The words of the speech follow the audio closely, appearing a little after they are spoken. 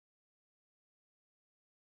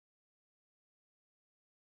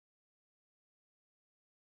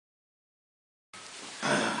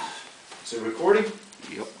Is it recording?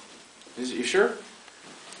 Yep. Is it, you sure?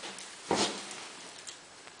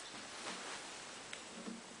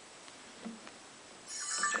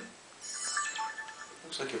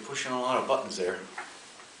 Looks like you're pushing a lot of buttons there.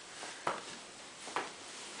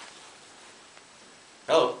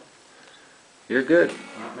 Hello? You're good.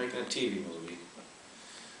 I'm not making a TV movie.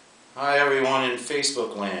 Hi everyone in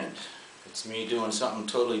Facebook land. It's me doing something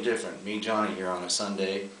totally different. Me, Johnny, here on a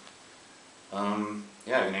Sunday.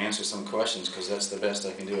 Yeah, I'm going to answer some questions because that's the best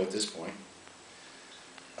I can do at this point.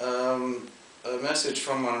 A message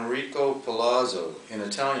from Enrico Palazzo. In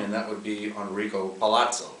Italian, that would be Enrico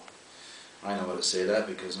Palazzo. I know how to say that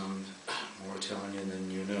because I'm more Italian than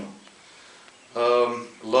you know.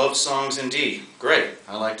 Love Songs in D. Great.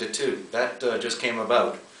 I liked it too. That just came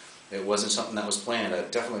about. It wasn't something that was planned. I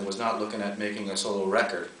definitely was not looking at making a solo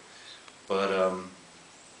record. But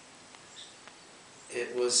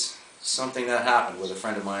it was something that happened with a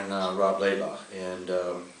friend of mine, Rob Laybach. And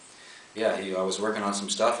yeah, I was working on some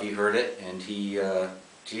stuff. He heard it and he,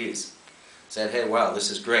 said, hey, wow, this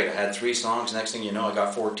is great. I had 3 songs. Next thing you know, I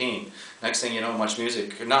got 14. Next thing you know, much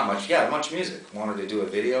music. Not much, yeah, much music. Wanted to do a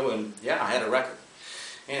video and yeah, I had a record.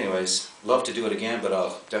 Anyways, love to do it again, but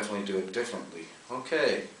I'll definitely do it differently.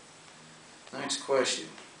 Okay, next question.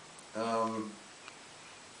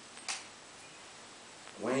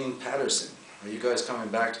 Wayne Patterson, are you guys coming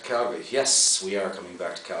back to Calgary? Yes, we are coming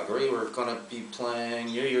back to Calgary. We're going to be playing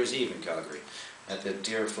New Year's Eve in Calgary at the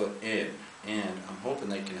Deerfoot Inn. And I'm hoping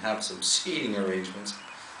they can have some seating arrangements.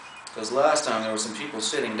 Because last time there were some people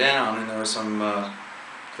sitting down and there were some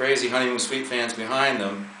crazy Honeymoon Suite fans behind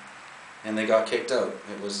them. And they got kicked out.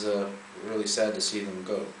 It was really sad to see them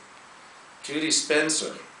go. Judy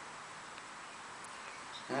Spencer.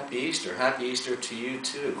 Happy Easter. Happy Easter to you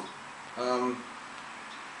too.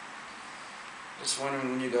 Just wondering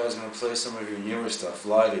when you guys are going to play some of your newer stuff.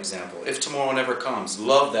 Live example. If Tomorrow Never Comes.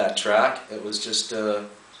 Love that track. It was just, we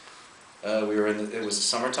were in the, it was the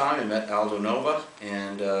summertime. We met Aldo Nova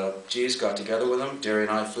and got together with him. Derry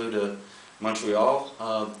and I flew to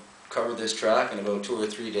Montreal, covered this track in about 2 or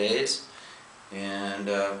 3 days. And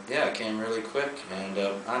yeah, it came really quick. And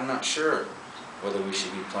I'm not sure whether we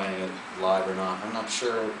should be playing it live or not. I'm not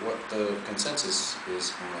sure what the consensus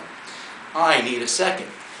is on it. I need a second.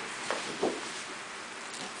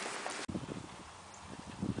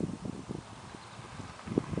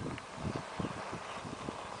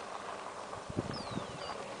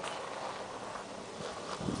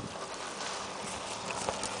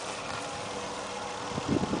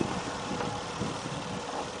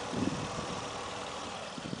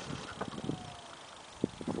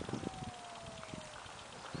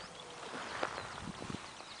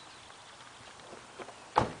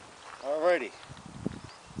 Alrighty.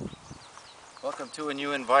 Welcome to a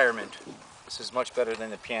new environment. This is much better than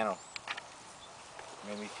the piano.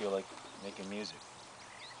 Made me feel like making music.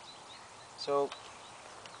 So,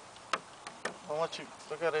 I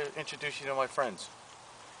gotta introduce you to my friends.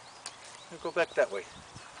 We'll go back that way.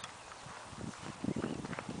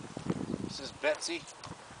 This is Betsy,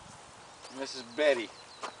 and this is Betty.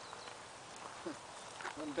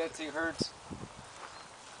 When Betsy hurts,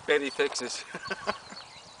 Betty fixes.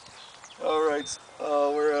 Alright,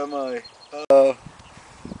 where am I? Oh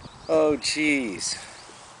jeez.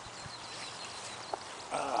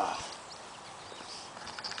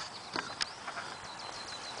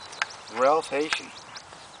 Ralph Haitian,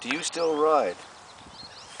 do you still ride?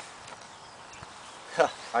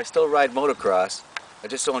 I still ride motocross. I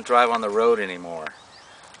just don't drive on the road anymore.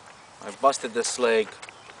 I busted this leg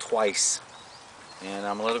twice, and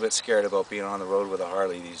I'm a little bit scared about being on the road with a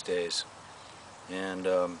Harley these days. And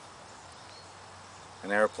an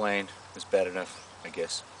airplane is bad enough, I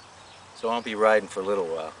guess. So I won't be riding for a little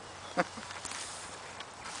while.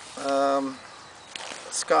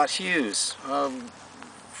 Scott Hughes.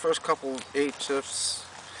 First couple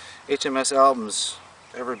HMS albums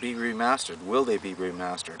ever be remastered? Will they be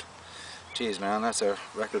remastered? Geez, man, that's a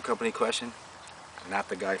record company question. I'm not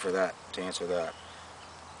the guy for that, to answer that.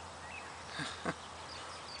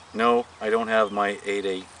 No, I don't have my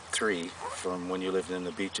 883 from When You Lived in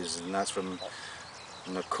the Beaches, and that's from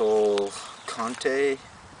Nicole Conte.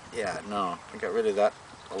 Yeah, no, I got rid of that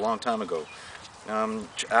a long time ago.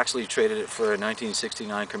 Actually traded it for a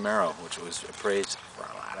 1969 Camaro, which was appraised for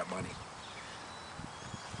a lot of money.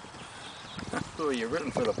 Oh, you're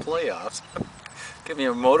rooting for the playoffs. Give me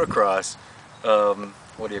a motocross,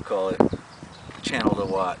 what do you call it, channel to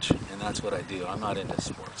watch, and that's what I do. I'm not into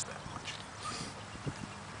sports that much.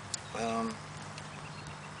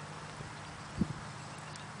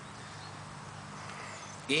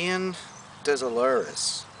 Ian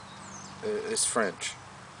Desolaris is French.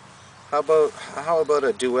 how about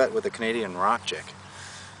a duet with a Canadian rock chick?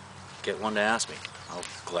 Get one to ask me. I'll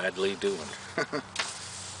gladly do one.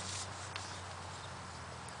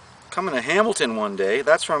 Coming to Hamilton one day.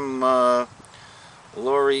 That's from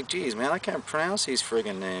Lori. Geez, man, I can't pronounce these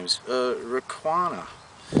friggin' names. Raquana.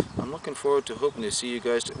 I'm looking forward to hoping to see you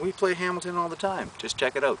guys. We play Hamilton all the time. Just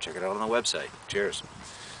check it out. Check it out on the website. Cheers.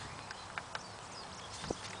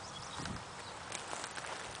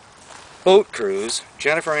 Boat cruise.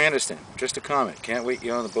 Jennifer Anderson. Just a comment. Can't wait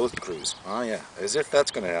you on the boat cruise. Oh yeah, as if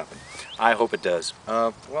that's going to happen. I hope it does.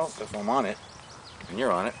 Well, if I'm on it, and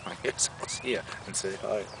you're on it, I guess I'll see you and say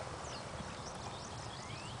hi.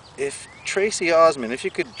 If Tracy Osmond, if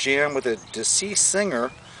you could jam with a deceased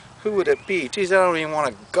singer, who would it be? Geez, I don't even want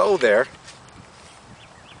to go there.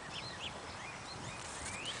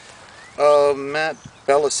 Matt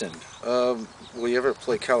Bellison. Will you ever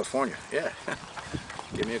play California? Yeah.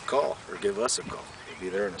 Give me a call, or give us a call. We'll be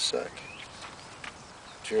there in a sec.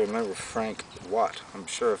 Do you remember Frank Watt? I'm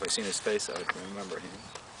sure if I seen his face, I would remember him.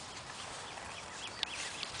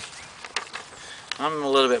 I'm a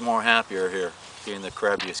little bit more happier here, being the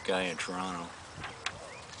crabbiest guy in Toronto,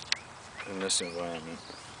 in this environment.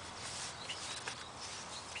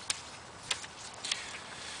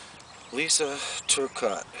 Lisa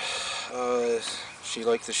Turcotte. She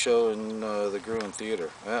liked the show in the Gruen Theater.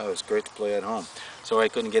 Yeah, it was great to play at home. Sorry I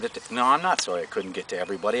couldn't get it to... No, I'm not sorry I couldn't get to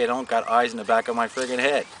everybody. I don't got eyes in the back of my friggin'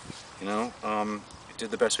 head. You know, we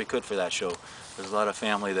did the best we could for that show. There's a lot of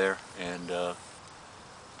family there, and,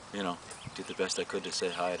 you know, did the best I could to say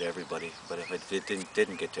hi to everybody. But if I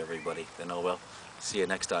didn't get to everybody, then oh well. See you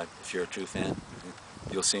next time. If you're a true fan,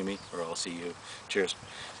 you'll see me, or I'll see you. Cheers.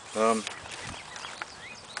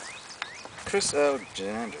 Chris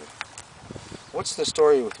Alexander. What's the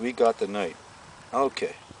story with We Got the Night?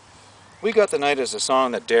 Okay. We Got the Night is a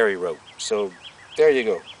song that Derry wrote, so there you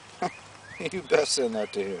go. You best send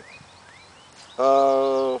that to him.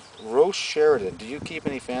 Rose Sheridan, do you keep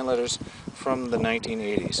any fan letters from the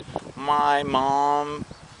 1980s? My mom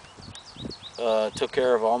took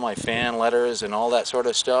care of all my fan letters and all that sort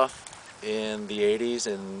of stuff in the 80s,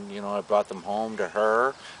 and you know, I brought them home to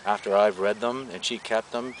her after I've read them, and she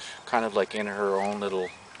kept them kind of like in her own little,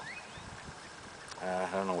 I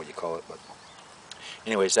don't know what you call it, but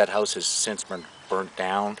anyways, that house has since been burnt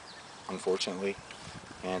down, unfortunately,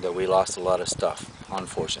 and we lost a lot of stuff,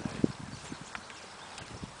 unfortunately.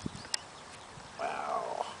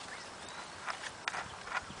 Wow.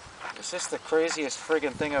 Is this the craziest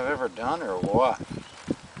friggin' thing I've ever done, or what?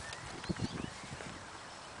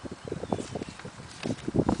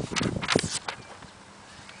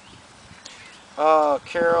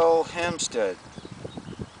 Carol Hempstead.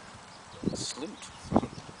 Salute.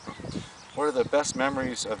 What are the best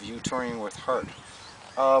memories of you touring with Heart?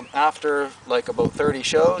 After like about 30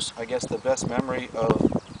 shows, I guess the best memory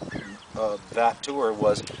of that tour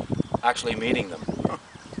was actually meeting them.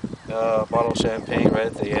 Bottle of champagne right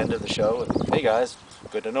at the end of the show, and hey guys,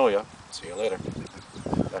 good to know you. See you later.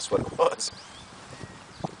 That's what it was.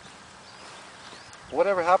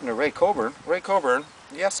 Whatever happened to Ray Coburn? Ray Coburn,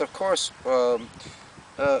 yes, of course.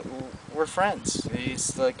 We're friends.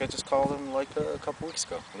 He's like, I just called him like a couple weeks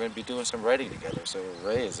ago. We're going to be doing some writing together. So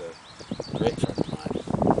Ray is a great friend of mine,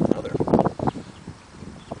 brother.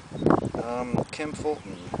 Kim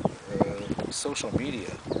Fulton, social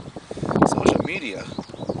media. Social media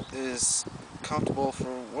is comfortable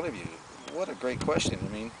for one of you. What a great question. I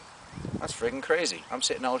mean, that's friggin' crazy. I'm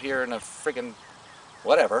sitting out here in a friggin'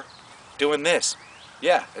 whatever, doing this.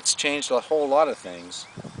 Yeah, it's changed a whole lot of things.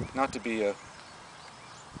 Not to be a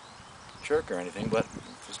jerk or anything, but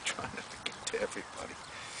I'm just trying to get to everybody.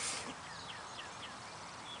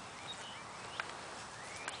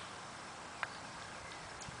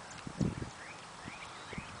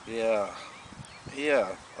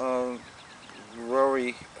 Yeah,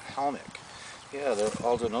 Rory Helmick. Yeah, the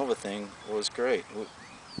Aldo Nova thing was great.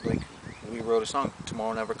 We wrote a song,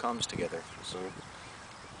 Tomorrow Never Comes, together. So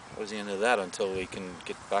that was the end of that until we can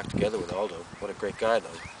get back together with Aldo. What a great guy, though.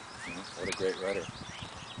 You know, what a great writer.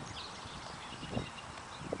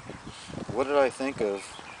 What did I think of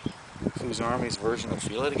Whose Army's version of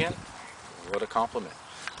Feel It Again? What a compliment.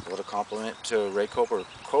 What a compliment to Ray Coburn.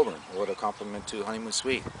 What a compliment to Honeymoon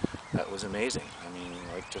Suite. That was amazing. I mean,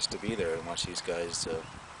 like, just to be there and watch these guys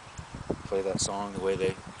play that song the way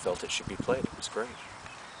they felt it should be played. It was great.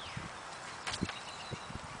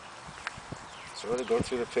 Sorry to go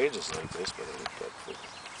through the pages like this, but I think that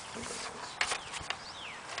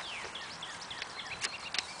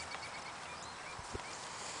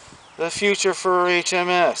the future for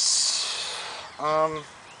HMS.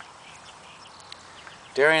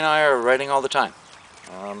 Derry and I are writing all the time.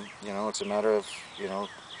 You know, it's a matter of, you know,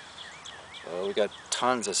 we got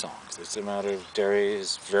tons of songs. It's a matter of Derry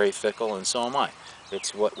is very fickle, and so am I.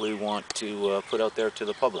 It's what we want to put out there to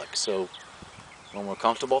the public. So when we're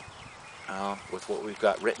comfortable with what we've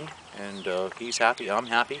got written, and he's happy, I'm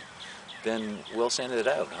happy, then we'll send it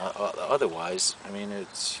out. Otherwise, I mean,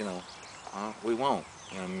 it's, you know, we won't,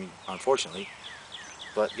 unfortunately.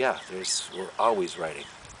 But yeah, we're always writing.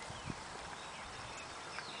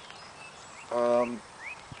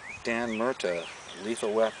 Dan Murta,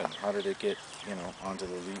 Lethal Weapon. How did it get, you know, onto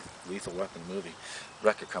the Lethal Weapon movie?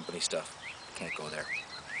 Record company stuff. Can't go there.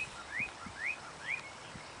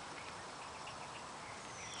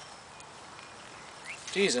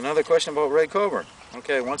 Geez, another question about Ray Coburn.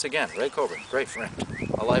 Okay, once again, Ray Coburn, great friend,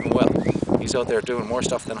 alive and well. He's out there doing more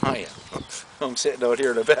stuff than I am. I'm sitting out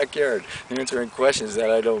here in the backyard answering questions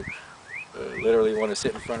that I don't literally want to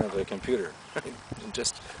sit in front of a computer. I'm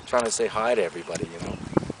just trying to say hi to everybody, you know,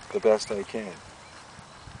 the best I can.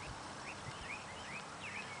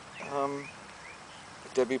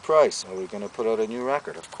 Debbie Price, are we going to put out a new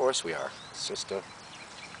record? Of course we are. It's just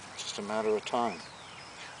a matter of time.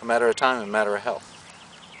 A matter of time and a matter of health.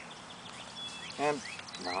 And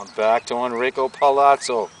now back to Enrico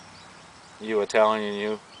Palazzo. You Italian,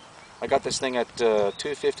 you. I got this thing at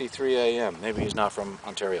 2:53 a.m. Maybe he's not from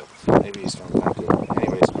Ontario. Maybe he's from Vancouver.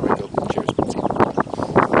 Anyways, Enrico, cheers.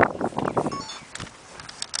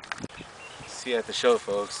 See you at the show,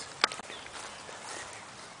 folks.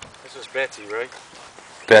 This was Betsy, right?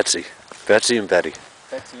 Betsy. Betsy and Betty.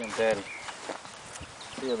 Betsy and Betty.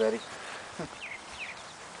 See you, Betty.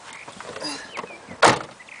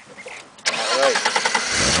 All right.